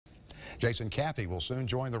Jason Caffey will soon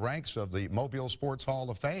join the ranks of the Mobile Sports Hall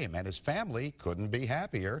of Fame, and his family couldn't be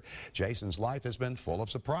happier. Jason's life has been full of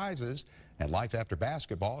surprises, and life after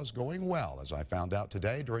basketball is going well, as I found out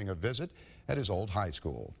today during a visit at his old high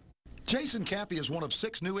school. Jason Caffey is one of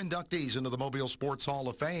 6 new inductees into the Mobile Sports Hall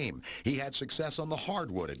of Fame. He had success on the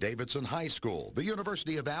hardwood at Davidson High School, the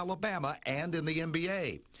University of Alabama, and in the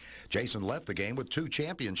NBA. Jason left the game with 2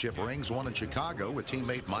 championship rings, one in Chicago with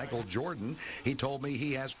teammate Michael Jordan. He told me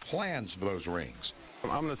he has plans for those rings.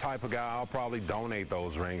 I'm the type of guy, I'll probably donate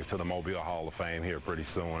those rings to the Mobile Hall of Fame here pretty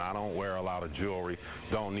soon. I don't wear a lot of jewelry,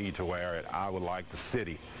 don't need to wear it. I would like the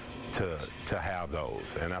city to have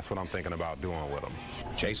those, and that's what I'm thinking about doing with them.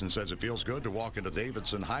 Jason says it feels good to walk into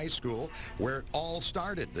Davidson High School, where it all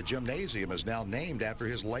started. The gymnasium is now named after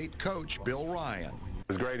his late coach, Bill Ryan.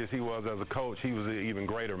 As great as he was as a coach, he was an even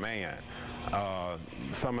greater man.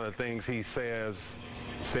 Some of the things he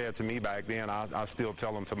said to me back then, I still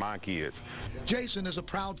tell them to my kids. Jason is a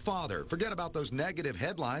proud father. Forget about those negative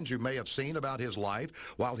headlines you may have seen about his life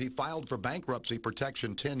while he filed for bankruptcy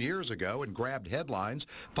protection 10 years ago and grabbed headlines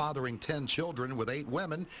fathering 10 children with 8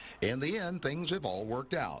 women. In the end, things have all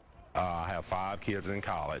worked out. I have 5 kids in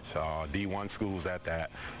college, D1 schools at that.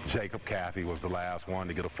 Jacob Caffey was the last one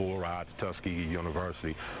to get a full ride to Tuskegee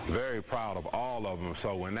University. Very proud of all of them.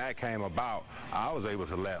 So when that came about, I was able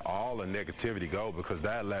to let all the negativity go, because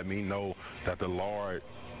that let me know that the Lord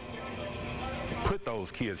put those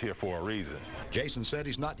kids here for a reason. Jason said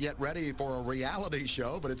he's not yet ready for a reality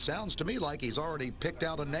show, but it sounds to me like he's already picked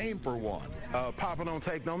out a name for one. Papa don't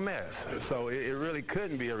take no mess. So it really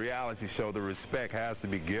couldn't be a reality show. The respect has to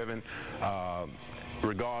be given.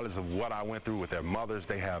 Regardless of what I went through with their mothers,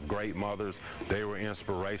 they have great mothers. They were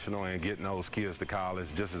inspirational in getting those kids to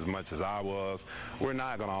college just as much as I was. We're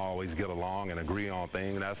not going to always get along and agree on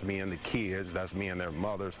things. That's me and the kids. That's me and their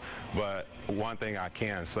mothers. But one thing I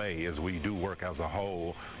can say is we do work as a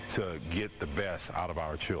whole to get the best out of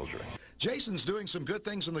our children. Jason's doing some good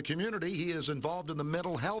things in the community. He is involved in the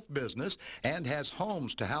mental health business and has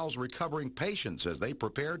homes to house recovering patients as they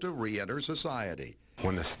prepare to re-enter society.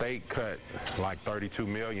 When the state cut like $32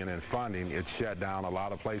 million in funding, it shut down a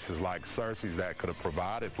lot of places like Cersei's that could have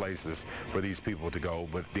provided places for these people to go.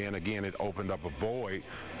 But then again, it opened up a void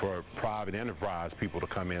for private enterprise people to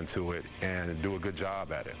come into it and do a good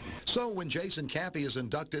job at it. So when Jason Caffey is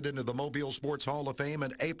inducted into the Mobile Sports Hall of Fame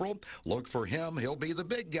in April, look for him. He'll be the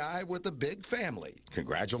big guy with the big family.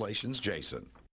 Congratulations, Jason.